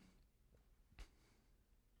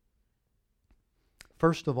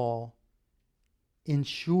 First of all,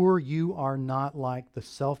 ensure you are not like the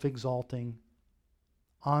self-exalting,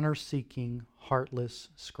 honor-seeking, heartless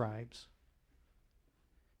scribes.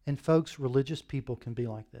 And folks, religious people can be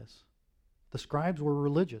like this. The scribes were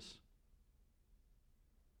religious.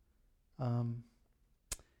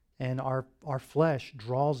 And our flesh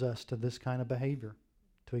draws us to this kind of behavior,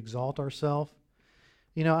 to exalt ourselves.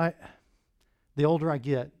 The older I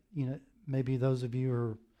get, maybe those of you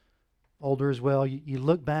are older as well, you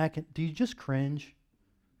look back and do you just cringe?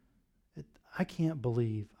 I can't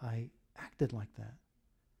believe I acted like that.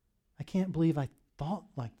 I can't believe I thought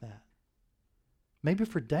like that. Maybe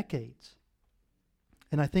for decades.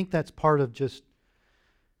 And I think that's part of just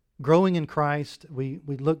growing in Christ. We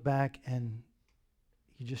look back and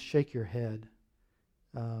you just shake your head.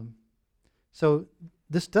 So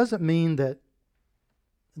this doesn't mean that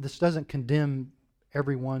this doesn't condemn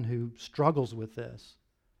everyone who struggles with this.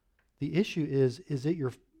 The issue is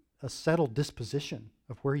it a settled disposition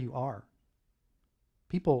of where you are?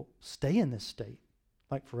 People stay in this state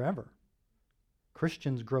like forever.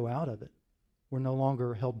 Christians grow out of it. We're no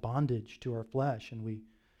longer held bondage to our flesh, and we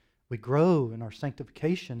grow in our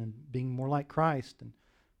sanctification and being more like Christ and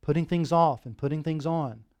putting things off and putting things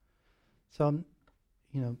on. So,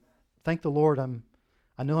 thank the Lord.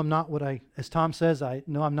 I know I'm not what as Tom says, I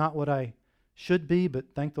know I'm not what I should be, but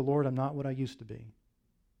thank the Lord I'm not what I used to be.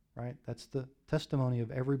 Right? That's the testimony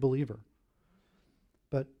of every believer.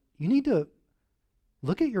 But you need to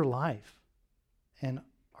look at your life, and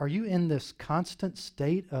are you in this constant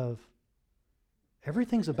state of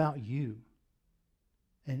everything's about you,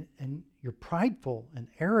 and you're prideful and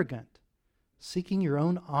arrogant, seeking your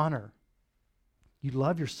own honor? You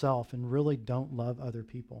love yourself and really don't love other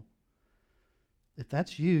people. If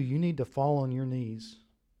that's you, you need to fall on your knees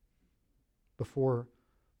before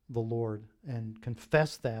the Lord and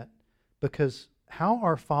confess that, because how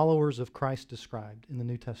are followers of Christ described in the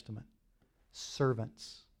New Testament?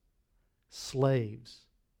 Servants, slaves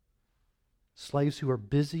who are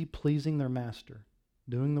busy pleasing their master,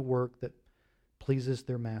 doing the work that pleases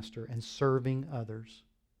their master and serving others.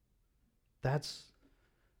 That's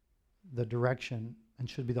the direction and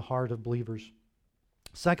should be the heart of believers.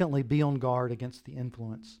 Secondly, be on guard against the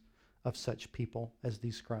influence of such people as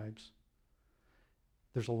these scribes.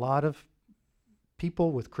 There's a lot of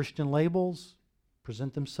people with Christian labels,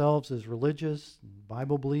 present themselves as religious,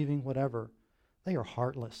 Bible-believing, whatever. They are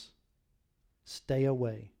heartless. Stay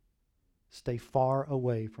away. Stay far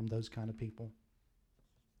away from those kind of people.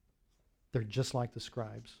 They're just like the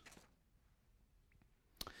scribes.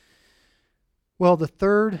 Well, the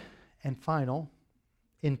third and final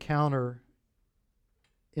encounter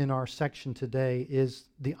in our section today is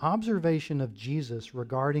the observation of Jesus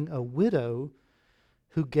regarding a widow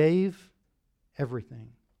who gave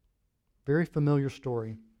everything. Very familiar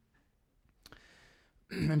story.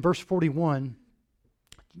 In verse 41,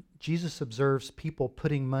 Jesus observes people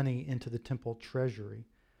putting money into the temple treasury.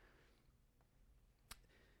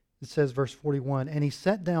 It says, verse 41, "And he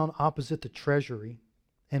sat down opposite the treasury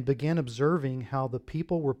and began observing how the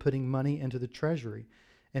people were putting money into the treasury.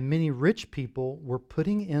 And many rich people were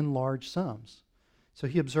putting in large sums." So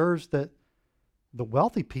he observes that the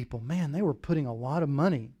wealthy people, man, they were putting a lot of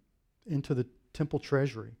money into the temple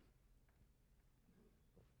treasury.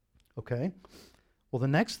 Okay. Well, the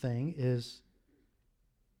next thing is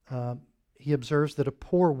he observes that a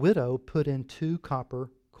poor widow put in 2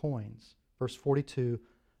 copper coins. Verse 42,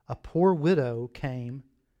 "A poor widow came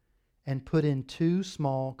and put in 2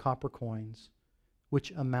 small copper coins,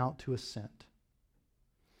 which amount to a cent."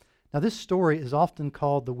 Now, this story is often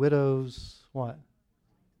called the widow's what?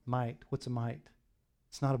 Mite. What's a mite?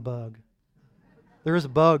 It's not a bug. There is a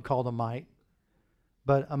bug called a mite,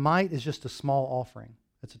 but a mite is just a small offering.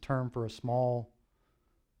 It's a term for a small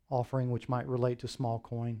offering, which might relate to a small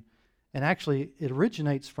coin. And actually, it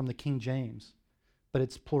originates from the King James, but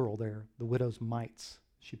it's plural there. The widow's mites.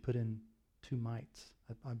 She put in 2 mites,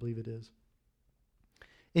 I believe it is.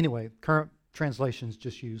 Anyway, current translations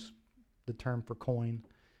just use the term for coin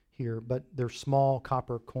here, but they're small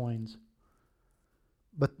copper coins.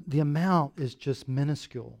 But the amount is just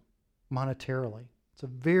minuscule monetarily. It's a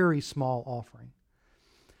very small offering.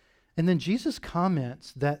 And then Jesus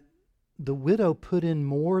comments that the widow put in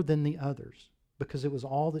more than the others because it was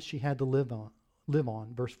all that she had to live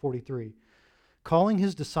on. Verse 43. Calling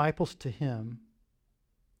his disciples to him,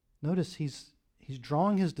 notice he's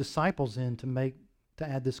drawing his disciples in to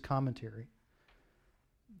add this commentary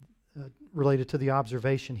related to the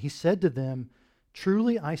observation. He said to them,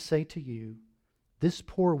 "Truly I say to you, this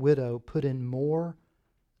poor widow put in more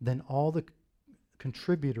than all the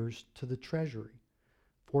contributors to the treasury.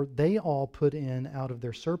 For they all put in out of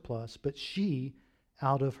their surplus, but she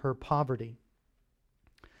out of her poverty.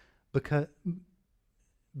 Because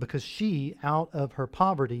she out of her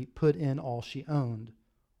poverty put in all she owned,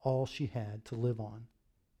 all she had to live on."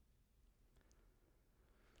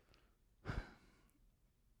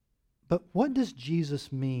 But what does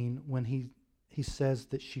Jesus mean when he says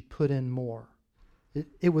that she put in more?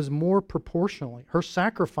 It was more proportionally. Her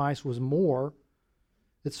sacrifice was more.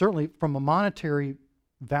 It's certainly from a monetary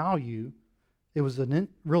value, it was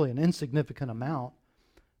really an insignificant amount.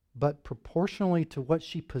 But proportionally to what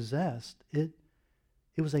she possessed, it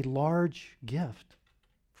was a large gift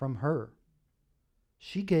from her.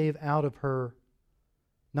 She gave out of her,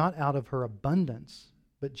 not out of her abundance,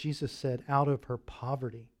 but Jesus said out of her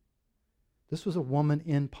poverty. This was a woman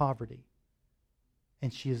in poverty.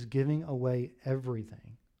 And she is giving away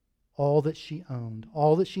everything, all that she owned,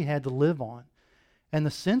 all that she had to live on. And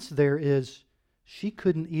the sense there is she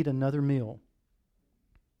couldn't eat another meal.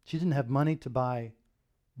 She didn't have money to buy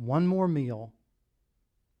one more meal.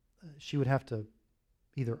 She would have to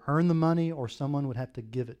either earn the money or someone would have to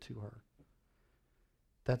give it to her.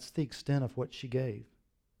 That's the extent of what she gave.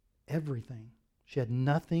 Everything. She had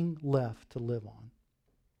nothing left to live on.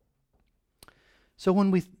 So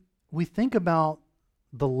when we think about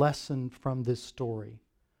the lesson from this story,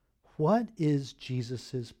 what is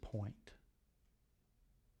Jesus' point?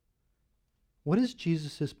 What is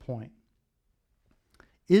Jesus' point?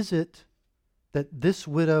 Is it that this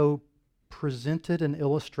widow presented an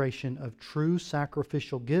illustration of true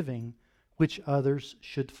sacrificial giving which others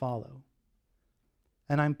should follow?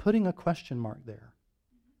 And I'm putting a question mark there,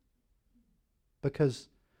 because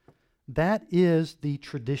that is the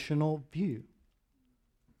traditional view.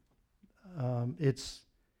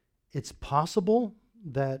 It's possible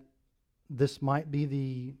that this might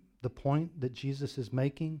be the point that Jesus is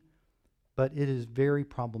making, but it is very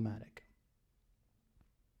problematic.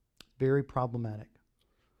 Very problematic.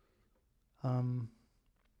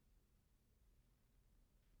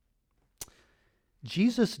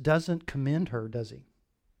 Jesus doesn't commend her, does he?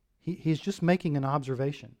 He's just making an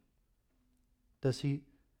observation. Does he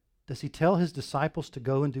tell his disciples to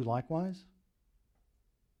go and do likewise?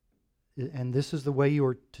 And this is the way you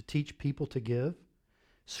are to teach people to give?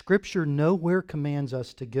 Scripture nowhere commands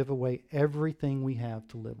us to give away everything we have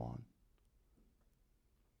to live on.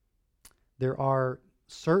 There are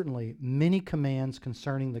certainly many commands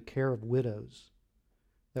concerning the care of widows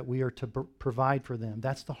that we are to provide for them.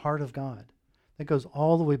 That's the heart of God. That goes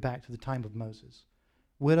all the way back to the time of Moses.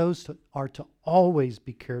 Widows are to always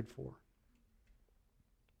be cared for.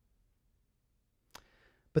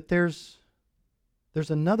 But there's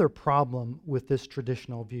another problem with this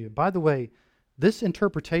traditional view. By the way, this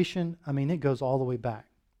interpretation, it goes all the way back.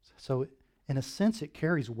 So in a sense, it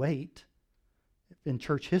carries weight in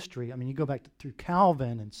church history. You go back through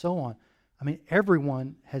Calvin and so on.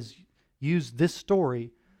 Everyone has used this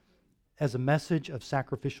story as a message of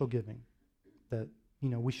sacrificial giving. That,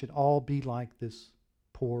 we should all be like this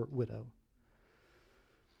poor widow.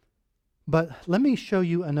 But let me show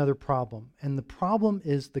you another problem. And the problem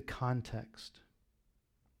is the context.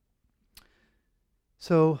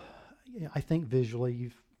 So I think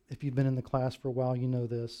visually, if you've been in the class for a while, you know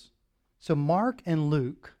this. So Mark and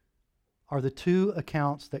Luke are the two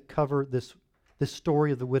accounts that cover this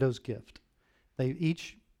story of the widow's gift. They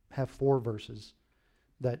each have 4 verses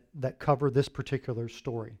that cover this particular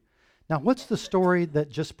story. Now, what's the story that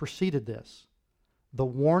just preceded this? The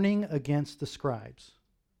warning against the scribes,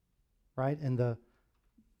 right? And the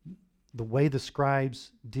way the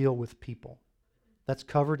scribes deal with people. That's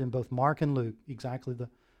covered in both Mark and Luke, exactly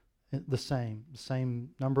the same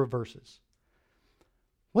number of verses.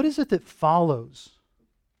 What is it that follows?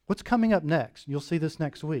 What's coming up next? You'll see this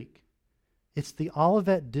next week. It's the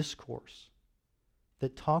Olivet Discourse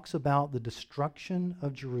that talks about the destruction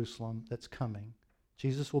of Jerusalem that's coming.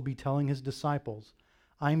 Jesus will be telling his disciples,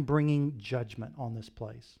 I'm bringing judgment on this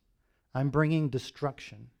place. I'm bringing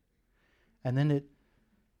destruction. And then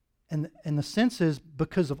and the sense is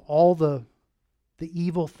because of all the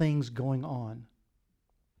evil things going on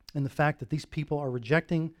and the fact that these people are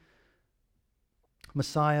rejecting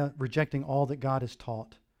Messiah, rejecting all that God has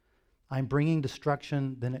taught. I'm bringing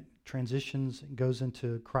destruction, then it transitions and goes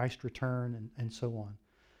into Christ's return and so on.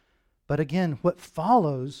 But again, what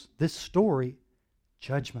follows this story,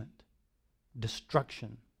 judgment,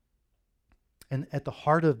 destruction. And at the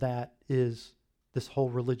heart of that is this whole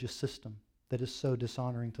religious system that is so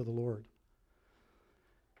dishonoring to the Lord.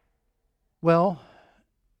 Well,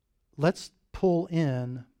 let's pull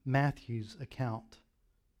in Matthew's account.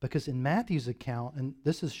 Because in Matthew's account, and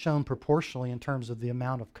this is shown proportionally in terms of the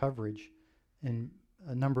amount of coverage in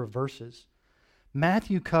a number of verses,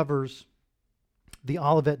 Matthew covers the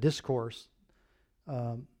Olivet Discourse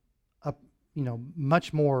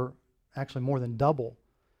much more, actually more than double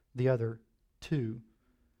the other 2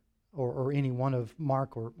 or any one of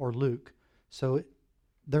Mark or Luke. So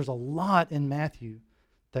there's a lot in Matthew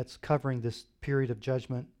that's covering this period of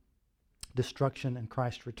judgment, destruction, and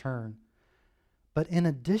Christ's return. But in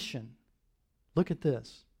addition, look at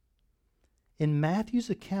this. In Matthew's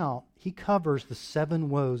account, he covers the 7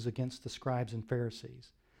 woes against the scribes and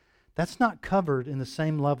Pharisees. That's not covered in the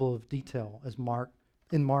same level of detail as Mark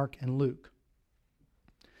and Luke.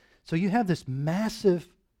 So you have this massive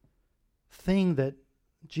thing that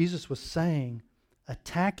Jesus was saying,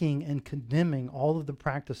 attacking and condemning all of the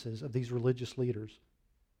practices of these religious leaders,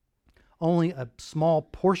 only a small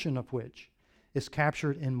portion of which is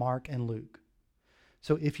captured in Mark and Luke.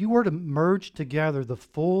 So if you were to merge together the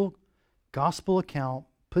full gospel account,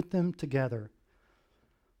 put them together,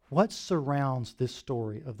 what surrounds this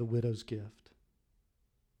story of the widow's gift?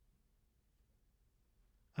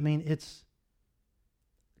 I mean, it's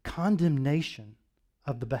condemnation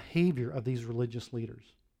of the behavior of these religious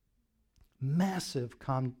leaders. Massive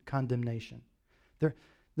condemnation.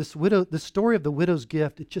 This story of the widow's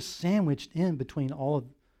gift, it's just sandwiched in between all of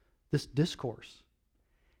this discourse.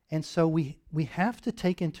 And so we have to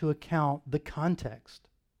take into account the context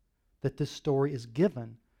that this story is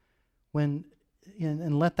given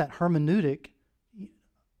and let that hermeneutic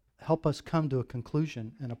help us come to a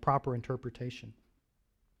conclusion and a proper interpretation.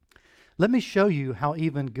 Let me show you how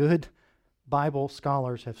even good Bible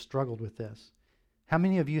scholars have struggled with this. How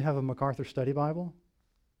many of you have a MacArthur Study Bible?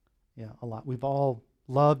 Yeah, a lot. We've all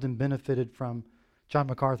loved and benefited from John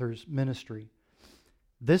MacArthur's ministry.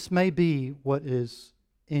 This may be what is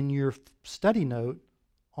in your study note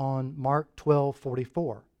on Mark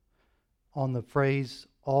 12:44, on the phrase,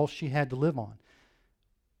 all she had to live on.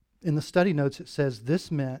 In the study notes it says,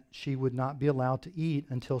 this meant she would not be allowed to eat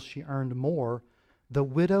until she earned more. The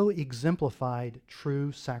widow exemplified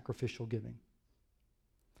true sacrificial giving.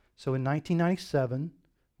 So in 1997,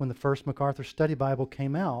 when the first MacArthur Study Bible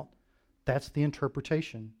came out, that's the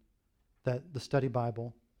interpretation that the Study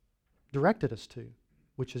Bible directed us to,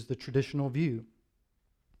 which is the traditional view.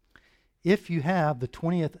 If you have the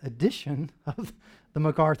 20th edition of the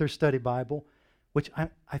MacArthur Study Bible, which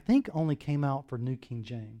I think only came out for New King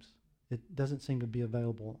James. It doesn't seem to be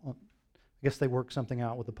available. I guess they worked something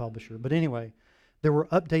out with the publisher. But anyway, there were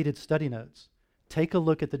updated study notes. Take a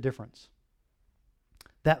look at the difference.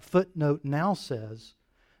 That footnote now says,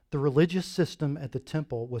 the religious system at the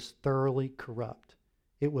temple was thoroughly corrupt.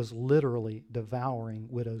 It was literally devouring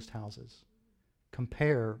widows' houses.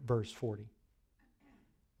 Compare verse 40,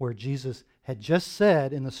 where Jesus had just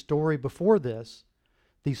said in the story before this,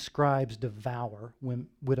 these scribes devour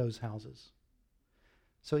widows' houses.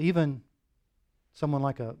 So even someone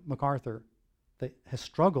like a MacArthur that has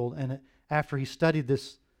struggled, and after he studied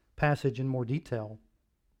this passage in more detail,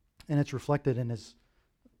 and it's reflected in his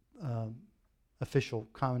official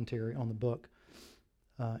commentary on the book,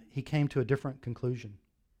 he came to a different conclusion.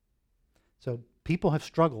 So people have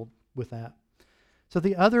struggled with that. So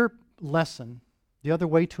the other lesson, the other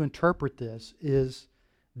way to interpret this is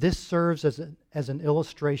this serves as an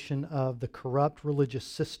illustration of the corrupt religious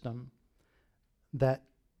system that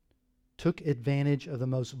took advantage of the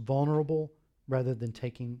most vulnerable rather than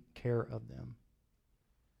taking care of them.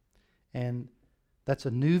 And that's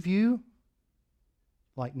a new view,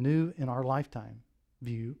 like new in our lifetime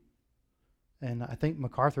view. And I think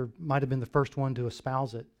MacArthur might have been the first one to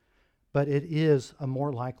espouse it, but it is a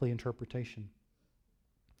more likely interpretation.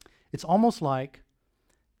 It's almost like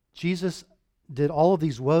Jesus did all of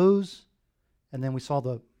these woes, and then we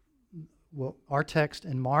saw our text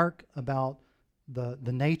in Mark about the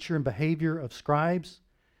nature and behavior of scribes,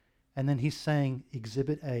 and then he's saying,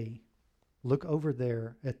 Exhibit A, look over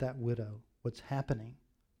there at that widow, what's happening.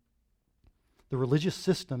 The religious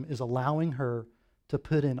system is allowing her to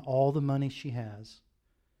put in all the money she has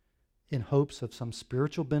in hopes of some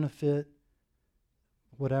spiritual benefit,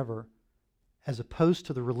 whatever, as opposed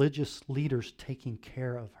to the religious leaders taking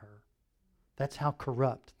care of her. That's how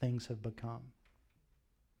corrupt things have become.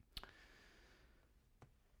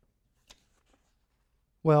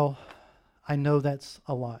 Well, I know that's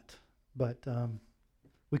a lot, but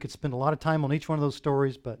we could spend a lot of time on each one of those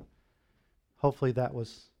stories, but hopefully that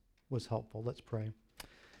was helpful. Let's pray.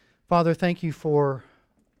 Father, thank you for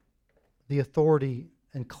the authority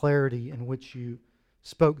and clarity in which you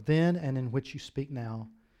spoke then and in which you speak now.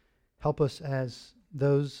 Help us as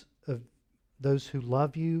those who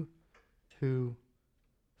love you, who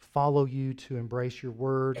follow you, to embrace your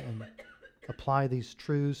word and apply these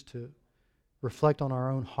truths, to reflect on our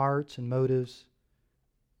own hearts and motives,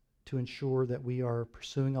 to ensure that we are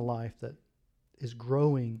pursuing a life that is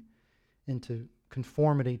growing into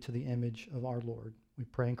conformity to the image of our Lord. We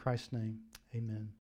pray in Christ's name. Amen.